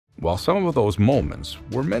While some of those moments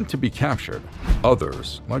were meant to be captured,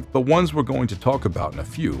 others, like the ones we're going to talk about in a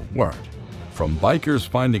few, weren't. From bikers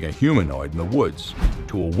finding a humanoid in the woods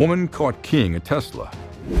to a woman caught keying a Tesla,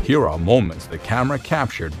 here are moments the camera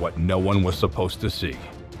captured what no one was supposed to see.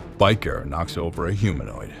 Biker knocks over a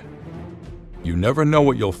humanoid. You never know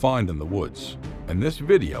what you'll find in the woods, and this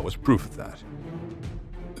video is proof of that.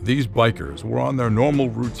 These bikers were on their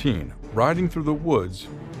normal routine, riding through the woods,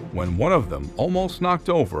 when one of them almost knocked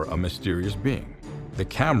over a mysterious being. The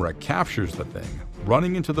camera captures the thing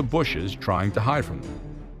running into the bushes trying to hide from them.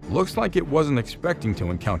 Looks like it wasn't expecting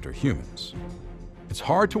to encounter humans. It's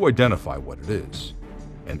hard to identify what it is.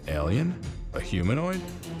 An alien? A humanoid?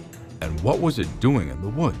 And what was it doing in the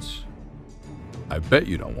woods? I bet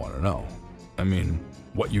you don't want to know. I mean,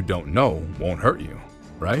 what you don't know won't hurt you,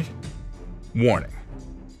 right? Warning: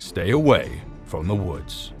 stay away from the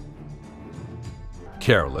woods.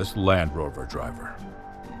 Careless Land Rover driver.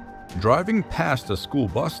 Driving past a school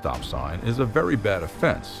bus stop sign is a very bad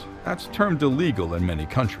offense that's termed illegal in many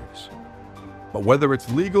countries. But whether it's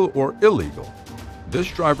legal or illegal, this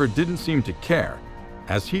driver didn't seem to care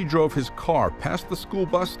as he drove his car past the school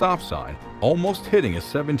bus stop sign, almost hitting a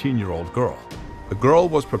 17-year-old girl. The girl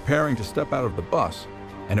was preparing to step out of the bus,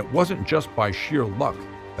 and it wasn't just by sheer luck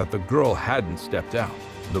that the girl hadn't stepped out.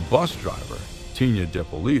 The bus driver, Tina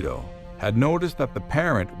DiPolito, had noticed that the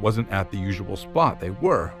parent wasn't at the usual spot they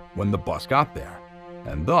were when the bus got there,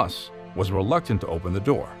 and thus was reluctant to open the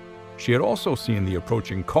door. She had also seen the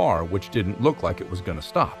approaching car, which didn't look like it was going to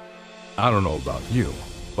stop. I don't know about you,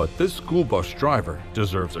 but this school bus driver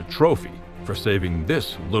deserves a trophy for saving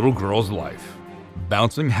this little girl's life.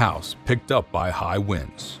 Bouncing house picked up by high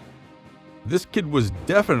winds. This kid was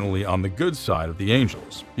definitely on the good side of the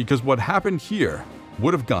angels, because what happened here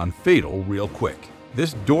would have gone fatal real quick.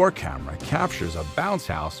 This door camera captures a bounce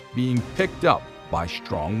house being picked up by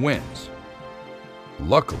strong winds.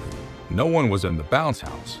 Luckily, no one was in the bounce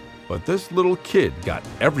house, but this little kid got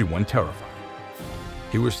everyone terrified.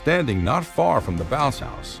 He was standing not far from the bounce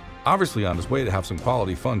house, obviously on his way to have some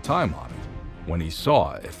quality fun time on it, when he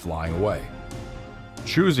saw it flying away.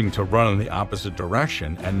 Choosing to run in the opposite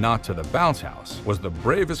direction and not to the bounce house was the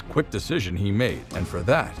bravest quick decision he made, and for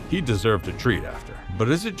that, he deserved a treat after. But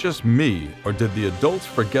is it just me, or did the adults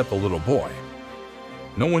forget the little boy?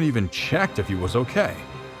 No one even checked if he was okay.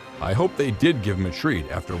 I hope they did give him a treat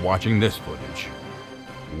after watching this footage.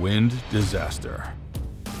 Wind disaster.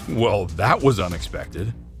 Well, that was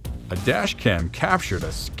unexpected. A dash cam captured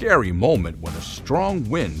a scary moment when a strong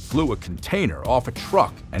wind flew a container off a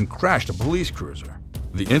truck and crashed a police cruiser.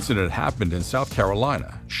 The incident happened in South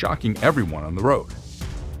Carolina, shocking everyone on the road.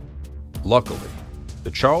 Luckily,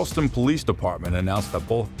 the Charleston Police Department announced that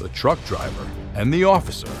both the truck driver and the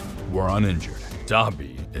officer were uninjured.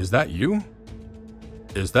 Dobby, is that you?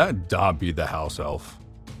 Is that Dobby the house elf?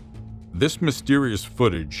 This mysterious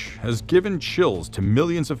footage has given chills to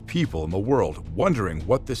millions of people in the world wondering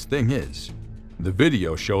what this thing is. The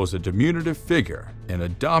video shows a diminutive figure in a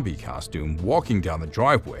Dobby costume walking down the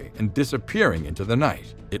driveway and disappearing into the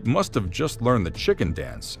night. It must have just learned the chicken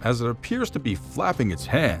dance, as it appears to be flapping its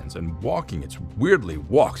hands and walking its weirdly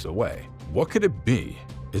walks away. What could it be?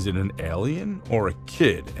 Is it an alien or a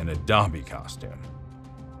kid in a Dobby costume?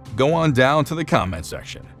 Go on down to the comment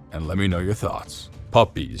section and let me know your thoughts.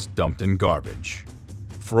 Puppies dumped in garbage.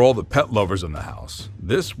 For all the pet lovers in the house,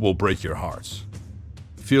 this will break your hearts.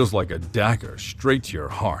 Feels like a dagger straight to your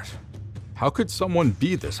heart. How could someone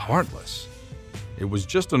be this heartless? It was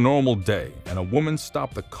just a normal day and a woman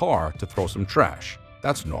stopped the car to throw some trash.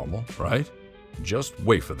 That's normal, right? Just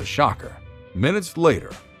wait for the shocker. Minutes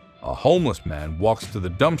later, a homeless man walks to the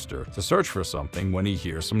dumpster to search for something when he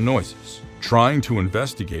hears some noises. Trying to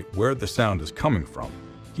investigate where the sound is coming from,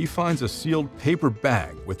 he finds a sealed paper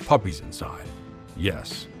bag with puppies inside.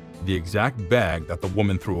 Yes, the exact bag that the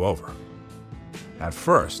woman threw over. At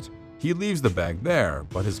first, he leaves the bag there,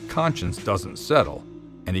 but his conscience doesn't settle,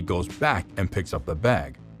 and he goes back and picks up the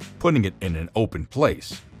bag, putting it in an open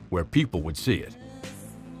place where people would see it.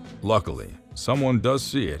 Luckily, someone does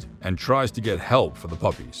see it and tries to get help for the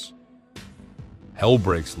puppies. Hell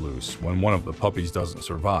breaks loose when one of the puppies doesn't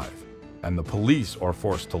survive, and the police are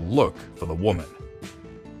forced to look for the woman.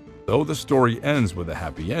 Though the story ends with a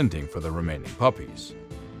happy ending for the remaining puppies,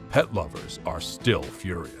 pet lovers are still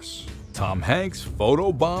furious. Tom Hanks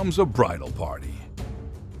photobombs a bridal party.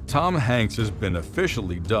 Tom Hanks has been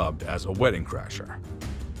officially dubbed as a wedding crasher.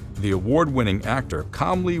 The award-winning actor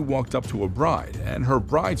calmly walked up to a bride and her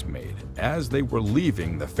bridesmaid as they were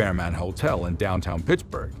leaving the Fairmont Hotel in downtown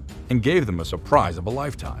Pittsburgh and gave them a surprise of a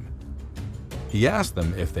lifetime. He asked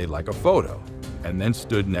them if they'd like a photo and then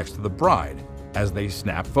stood next to the bride as they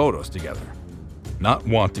snap photos together. Not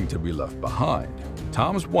wanting to be left behind,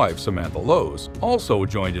 Tom's wife, Samantha Lowe's, also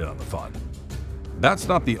joined in on the fun. That's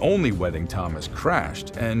not the only wedding Tom has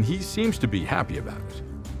crashed, and he seems to be happy about it.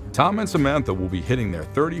 Tom and Samantha will be hitting their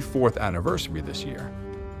 34th anniversary this year,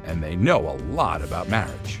 and they know a lot about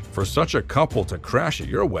marriage. For such a couple to crash at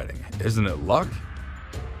your wedding, isn't it luck?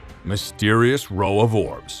 Mysterious row of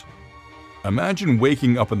orbs. Imagine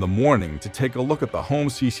waking up in the morning to take a look at the home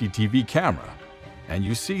CCTV camera, and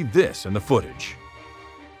you see this in the footage.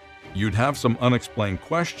 You'd have some unexplained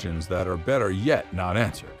questions that are better yet not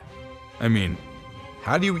answered. I mean,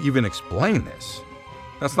 how do you even explain this?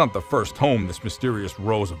 That's not the first home this mysterious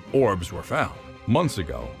rows of orbs were found. Months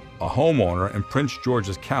ago, a homeowner in Prince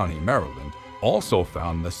George's County, Maryland, also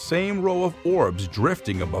found the same row of orbs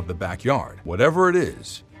drifting above the backyard. Whatever it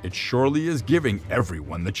is, it surely is giving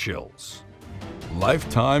everyone the chills.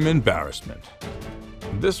 Lifetime embarrassment.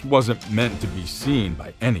 This wasn't meant to be seen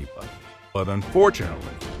by anybody, but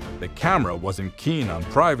unfortunately, the camera wasn't keen on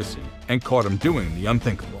privacy and caught him doing the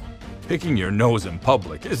unthinkable. Picking your nose in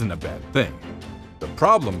public isn't a bad thing. The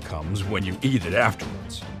problem comes when you eat it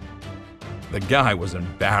afterwards. The guy was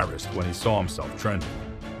embarrassed when he saw himself trending.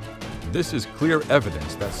 This is clear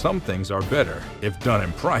evidence that some things are better if done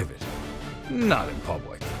in private, not in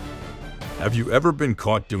public. Have you ever been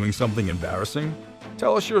caught doing something embarrassing?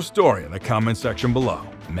 Tell us your story in the comment section below.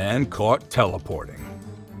 Man caught teleporting.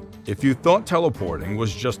 If you thought teleporting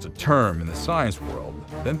was just a term in the science world,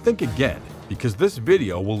 then think again, because this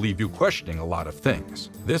video will leave you questioning a lot of things.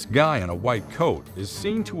 This guy in a white coat is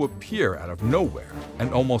seen to appear out of nowhere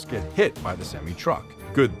and almost get hit by the semi-truck.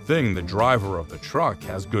 Good thing the driver of the truck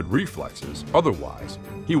has good reflexes, otherwise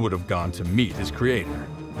he would have gone to meet his creator.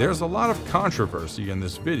 There's a lot of controversy in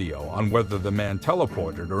this video on whether the man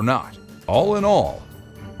teleported or not. All in all,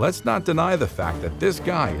 let's not deny the fact that this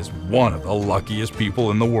guy is one of the luckiest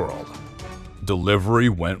people in the world. Delivery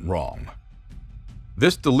went wrong.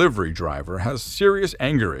 This delivery driver has serious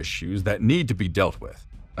anger issues that need to be dealt with.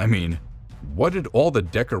 I mean, what did all the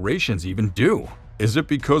decorations even do? Is it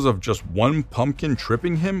because of just one pumpkin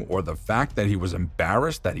tripping him or the fact that he was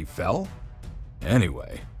embarrassed that he fell?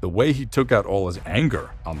 Anyway, the way he took out all his anger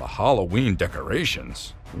on the Halloween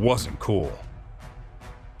decorations wasn't cool.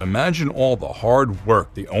 Imagine all the hard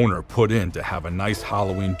work the owner put in to have a nice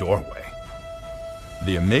Halloween doorway.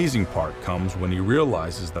 The amazing part comes when he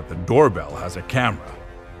realizes that the doorbell has a camera.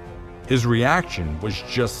 His reaction was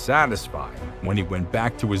just satisfying when he went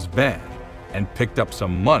back to his van and picked up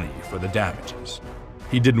some money for the damages.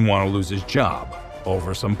 He didn't want to lose his job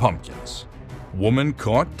over some pumpkins. Woman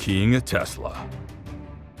caught keying a Tesla.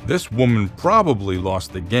 This woman probably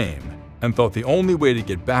lost the game and thought the only way to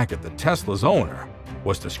get back at the Tesla's owner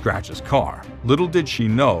was to scratch his car. Little did she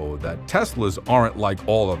know that Teslas aren't like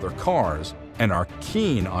all other cars and are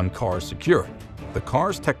keen on car security. The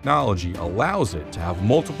car's technology allows it to have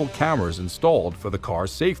multiple cameras installed for the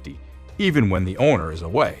car's safety, even when the owner is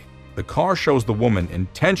away. The car shows the woman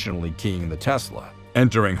intentionally keying the Tesla,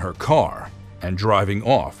 entering her car, and driving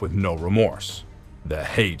off with no remorse. The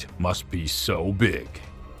hate must be so big.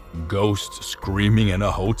 Ghost screaming in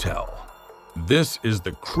a hotel. This is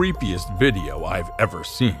the creepiest video I've ever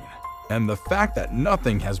seen, and the fact that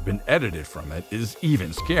nothing has been edited from it is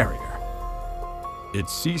even scarier.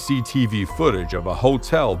 It's CCTV footage of a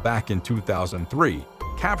hotel back in 2003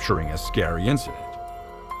 capturing a scary incident.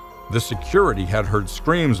 The security had heard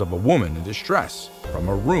screams of a woman in distress from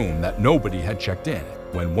a room that nobody had checked in.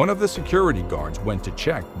 When one of the security guards went to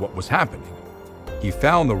check what was happening, he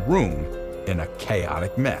found the room in a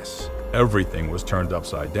chaotic mess. Everything was turned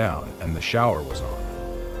upside down and the shower was on.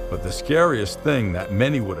 But the scariest thing that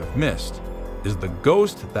many would have missed is the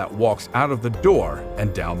ghost that walks out of the door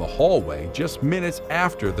and down the hallway just minutes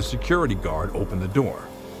after the security guard opened the door.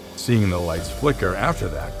 Seeing the lights flicker after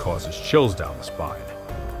that causes chills down the spine.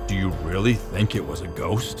 Do you really think it was a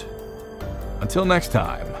ghost? Until next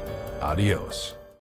time, adios.